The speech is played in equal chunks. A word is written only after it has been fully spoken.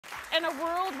In a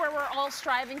world where we're all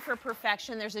striving for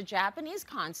perfection, there's a Japanese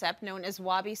concept known as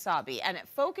Wabi Sabi, and it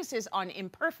focuses on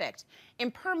imperfect,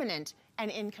 impermanent,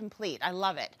 and incomplete. I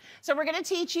love it. So we're going to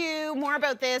teach you more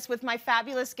about this with my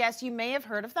fabulous guests. You may have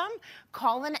heard of them,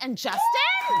 Colin and Justin.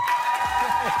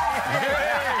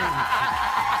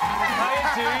 Hi,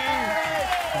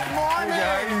 team. Good morning. Hey,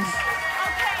 guys.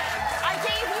 Okay, I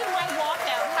gave you my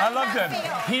walkout. I loved that it.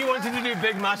 feel? He wanted to do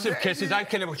big, massive kisses. I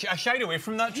shied away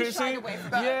from that, You Tracy. shied away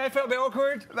from that. Yeah, I felt a bit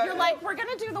awkward. You're like, we're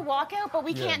going to do the walkout, but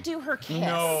we can't do her kiss.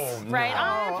 No, right? no.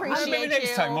 I appreciate Maybe next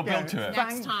you. time we'll build to it.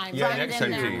 Next time. Yeah, Run next it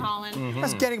in time, there, team. Colin.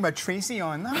 That's getting my Tracy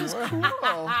on. That was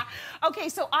cool. Okay,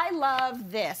 so I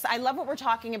love this. I love what we're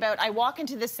talking about. I walk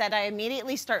into the set, I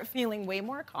immediately start feeling way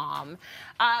more calm.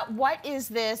 What is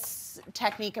this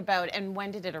technique about, and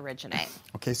when did it originate?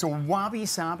 Okay, so Wabi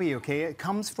Sabi, okay, it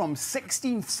comes from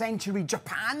 16th century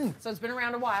Japan. So it's been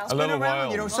around a while. A little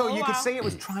while. You know, so Oh, you could wow. say it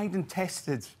was tried and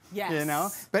tested. Yes. You know,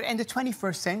 but in the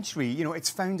 21st century, you know, it's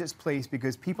found its place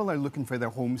because people are looking for their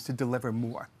homes to deliver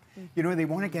more. You know, they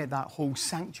want to get that whole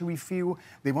sanctuary feel.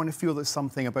 They want to feel that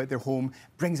something about their home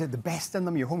brings out the best in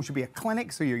them. Your home should be a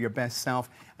clinic, so you're your best self.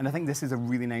 And I think this is a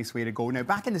really nice way to go. Now,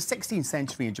 back in the 16th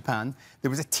century in Japan,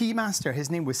 there was a tea master. His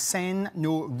name was Sen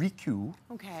no Riku.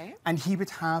 Okay. And he would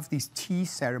have these tea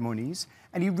ceremonies.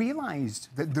 And he realized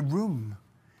that the room,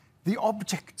 the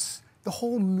objects, the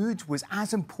whole mood was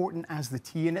as important as the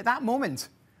tea. And at that moment,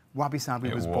 Wabi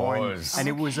Sabi was born. And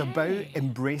it was about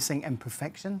embracing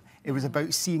imperfection. It was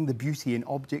about seeing the beauty in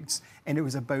objects. And it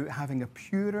was about having a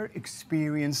purer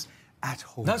experience at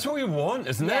home. That's what we want,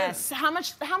 isn't it? Yes. How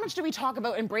much do we talk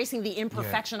about embracing the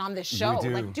imperfection on this show? do.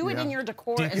 Like, do it in your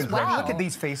decor as Decor. well. Look at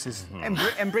these faces.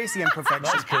 Embrace the imperfection.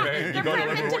 That's great. You got to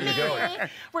live Perfect with what to you got. me.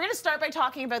 We're going to start by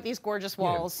talking about these gorgeous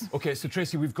walls. Okay, so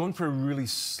Tracy, we've gone for a really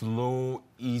slow,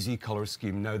 easy colour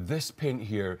scheme. Now, this paint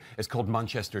here is called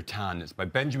Manchester Tan. It's by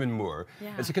Benjamin Moore. Yeah.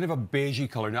 It's a kind of a beigey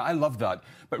colour. Now, I love that.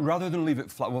 But rather than leave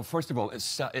it flat, well, first of all,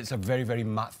 it's a very, very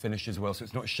matte finish as well, so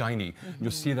it's not shiny.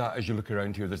 You'll see that as you look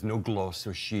around here. There's no gloss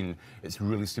or sheen. It's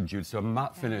really subdued. So a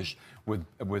matte finish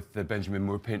with the Benjamin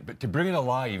Moore paint. But to bring it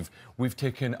alive, we've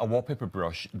taken a wallpaper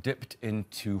brush, dipped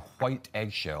into white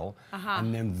eggshell,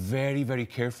 and then very, very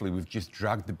carefully, we've just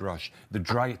dragged the brush, the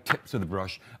dry tips of the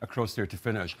brush, across there to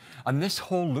finish. And this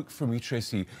whole look for me,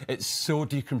 Tracy, it's so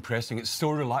decompressing, it's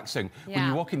so relaxing. When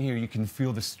you walk in here, you can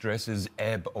feel the stresses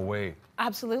ebb away.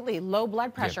 Absolutely. Low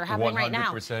blood pressure happening right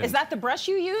now. 100%. Is that the brush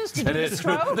you use to do the It is.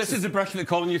 strokes? This is the brush that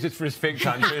Colin uses for his fake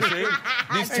tan, Tracy.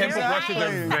 These temple brushes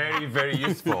are very, very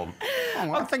useful.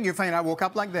 Oh, I think you'll find I woke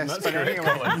up like this. That's But great,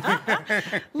 anyway.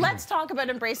 Colin. Let's talk about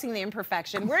embracing the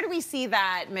imperfection. Where do we see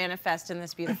that manifest in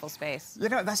this beautiful space? You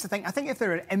know, that's the thing. I think if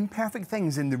there are imperfect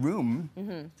things in the room,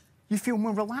 you feel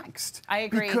more relaxed. I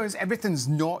agree. Because everything's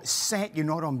not set, you're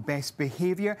not on best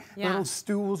behaviour. Yeah. Little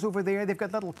stools over there, they've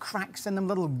got little cracks in them,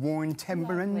 little worn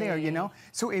timber in there, you know?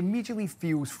 So it immediately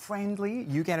feels friendly.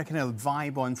 You get a kind of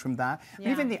vibe on from that. And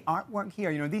even the artwork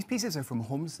here, you know, these pieces are from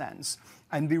HomeSense.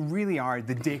 And they really are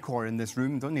the decor in this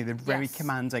room, don't they? They're very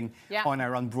commanding on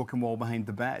our unbroken wall behind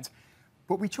the bed.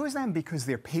 But we chose them because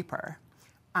they're paper.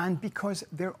 And because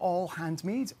they're all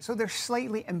handmade, so they're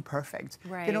slightly imperfect.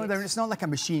 Right. You know, it's not like a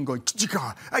machine going,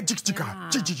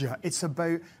 it's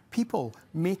about people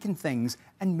making things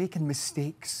and making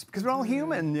mistakes, because we're all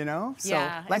human, you know?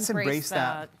 So let's embrace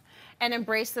that. And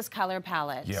embrace this color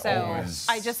palette. Yeah, so always.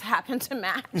 I just happen to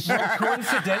match.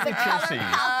 Coincidentally, Tracy,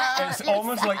 it's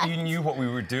almost like you knew what we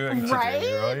were doing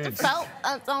today, right?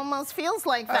 It almost feels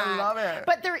like that. I love it.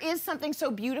 But there is something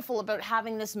so beautiful about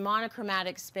having this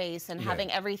monochromatic space and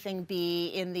having everything be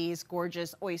in these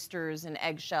gorgeous oysters and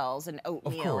eggshells and oatmeals.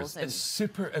 Of course, it's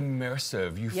super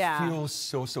immersive. You feel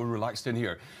so relaxed in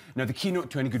here. Now, the keynote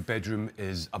to any good bedroom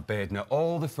is a bed. Now,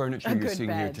 all the furniture you're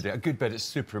seeing here today, a good bed is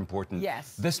super important.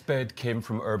 Yes. This bed came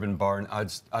from Urban Barn,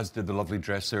 as did the lovely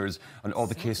dressers and all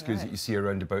the case goods that you see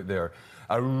around about there.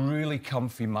 A really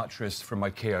comfy mattress from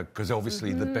IKEA, because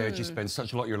obviously the bed, you spend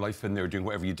such a lot of your life in there doing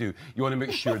whatever you do. You want to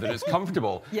make sure that it's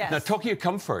comfortable. Now, talking of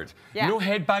comfort, no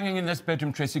head banging in this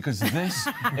bedroom, Tracy, because this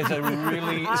is a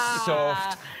really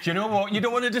soft. Do you know what? You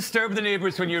don't want to disturb the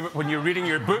neighbours when you're reading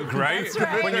your book, right? That's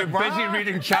right. When you're busy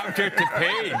reading chapter to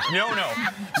page. No.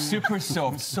 Super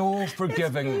soft, so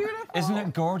forgiving. Isn't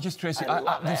it gorgeous, Tracy?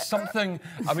 There's something.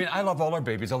 I mean, I love all our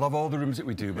babies. I love all the rooms that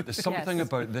we do, but there's something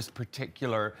about this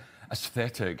particular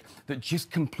aesthetic that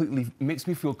just completely makes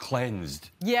me feel cleansed.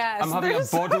 Yes. I'm having a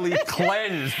bodily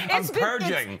cleanse. I'm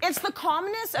purging. It's the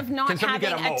calmness of not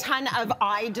having a ton of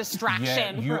eye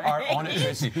distraction. Yeah, you are on it,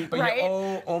 Tracy. But Right?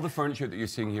 all the furniture that you're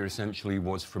seeing here essentially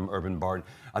was from Urban Barn,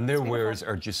 and their wares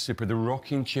are just super. The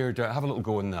rocking chair, have a little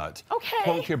go in that. Okay.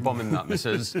 Plonk your bum in that,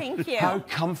 missus. Thank you. How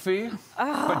comfy.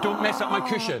 But don't mess up my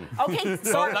cushion. Okay,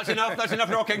 So that's enough. That's enough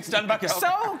rocking. Stand back up.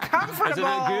 so comfortable. Isn't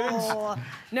it good?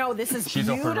 No, this is She's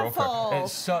beautiful. off her rocker.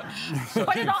 It's such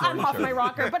But good I'm off furniture. my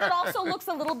rocker. But it also looks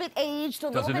a little bit aged, a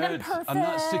little Doesn't bit it? imperfect. And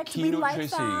that's the We keynote, like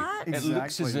Tracy. that. It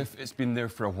looks as if it's been there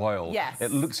for a while. Yes.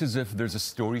 It looks as if there's a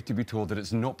story to be told, that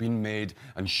it's not been made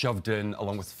and shoved in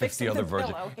along with 50 Fixing other the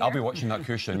versions. pillow I'll be here. watching that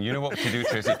cushion. You know what to do,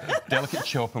 Tracy. Delicate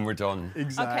chop and we're done.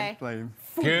 Exactly.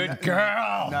 Good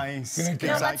girl. Nice. Good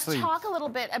Now girl. let's talk a little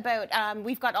bit about,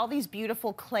 we've got all these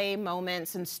beautiful clay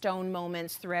moments and stone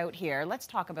moments throughout here. Let's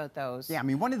talk about those. Yeah, I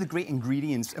mean, one of the great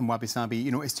ingredients in Wabi Sabi,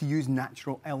 you know, is to use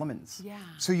natural elements. Yeah.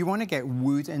 So you want to get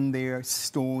wood in there,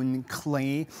 stone,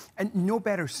 clay, and no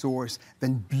better source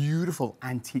than beautiful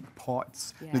antique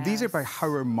pots. Now, these are by Yes.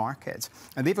 Howard Market,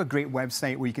 and they have a great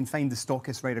website where you can find the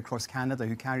stockists right across Canada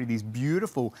who carry these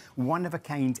beautiful,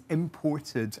 one-of-a-kind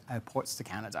imported pots to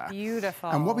Canada. Beautiful.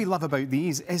 And what we love about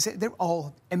these is that they're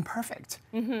all imperfect.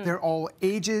 They're all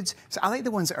aged. So I like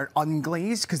the ones that are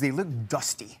unglazed because they look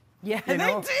dusty. Yeah, You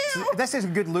know? they do. So this is a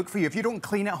good look for you. If you don't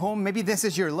clean at home, maybe this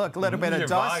is your look. A little bit of Your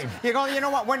dust. vibe. You go, you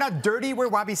know what? We're not dirty. We're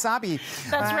Wabi Sabi.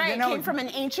 That's right. You It know, came from an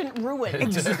ancient ruin.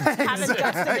 Haven't dusted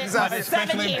it Exactly. in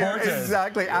 7 years.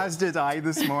 Exactly, as did I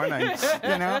this morning.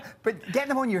 You know, but get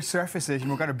them on your surfaces, and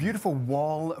we've got a beautiful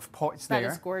wall of pots That there.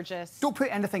 is gorgeous. Don't put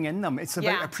anything in them. It's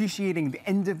about Yeah. appreciating the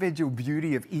individual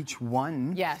beauty of each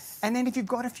one. Yes. And then if you've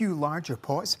got a few larger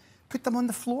pots, put them on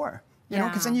the floor. You know,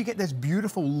 because Yeah. then you get this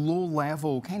beautiful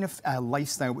low-level kind of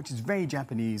lifestyle, which is very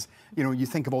Japanese. You know, you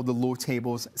think of all the low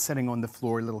tables sitting on the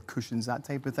floor, little cushions, that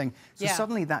type of thing. So Yeah.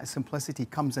 suddenly that simplicity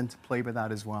comes into play with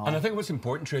that as well. And I think what's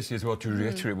important, Tracy, as well, to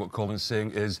reiterate what Colin's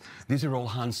saying, is these are all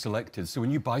hand-selected. So when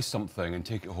you buy something and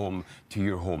take it home to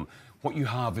your home, what you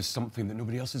have is something that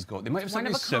nobody else has got. They might have One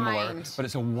something of a similar, kind. but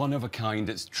it's a one of a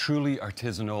kind. It's truly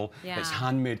artisanal. Yeah. It's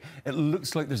handmade. It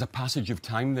looks like there's a passage of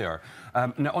time there.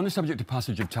 Now, on the subject of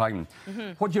passage of time,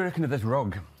 what do you reckon of this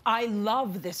rug? I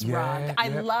love this Yeah, rug. I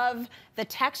yeah. love the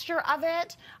texture of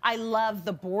it. I love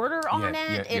the border on Yeah, it.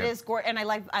 yeah, It yeah. is gorgeous, and I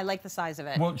like the size of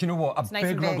it. Well, do you know what? A nice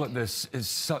and bed rug big. like this is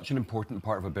such an important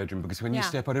part of a bedroom, because when you Yeah.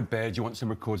 step out of bed, you want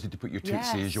somewhere cozy to put your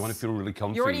tootsies. You want to feel really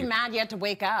comfy. You're already mad you had to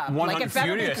wake up. One Like, it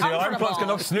better be furious. The alarm clock's comfortable.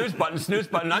 gone off. Snooze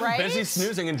button. I'm Right? busy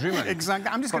snoozing and dreaming. Exactly.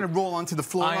 I'm just going to roll onto the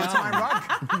floor I onto my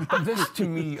rug. But this, to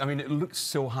me, I mean, it looks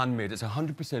so handmade. It's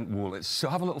 100% wool. It's so,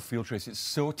 have a little feel, Tracy. It's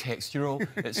so textural.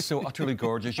 It's so utterly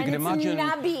gorgeous. You And can it's imagine.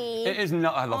 nubby. It is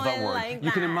not. I love Oh, that I word. like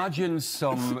You can that. imagine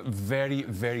some very,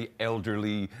 very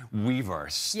elderly weaver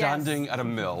standing at a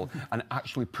mill and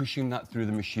actually pushing that through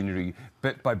the machinery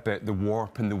bit by bit. The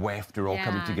warp and the weft are all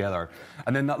coming Yeah. together,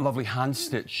 and then that lovely hand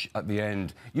stitch at the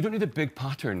end. You don't need a big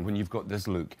pattern when you've got this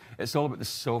look. It's all about the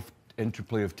soft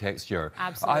interplay of texture.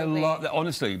 Absolutely. I love that.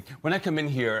 Honestly, when I come in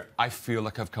here, I feel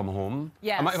like I've come home.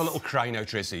 Yes. I might have a little cry now,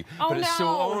 Tracy. Oh, but it's no. so.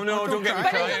 Oh no! Don't get me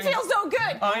But crying. it feels so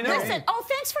good. I know. Listen,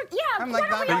 thanks for, I'm why like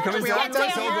don't that. we Are all you coming just down? get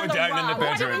Let's down all on go the down in the rug?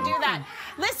 Why don't we bedroom. do that?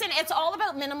 Listen, it's all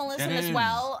about minimalism It as is.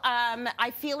 well.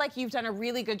 I feel like you've done a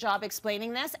really good job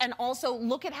explaining this, and also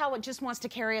look at how it just wants to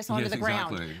carry us onto Yes, the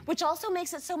ground, exactly. which also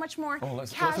makes it so much more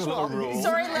let's do a casual. little roll.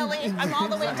 Sorry, Lily, I'm all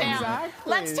the way down.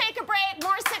 Exactly. Let's take a break.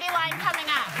 More Cityline coming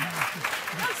up.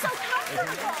 That's so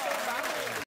comfortable.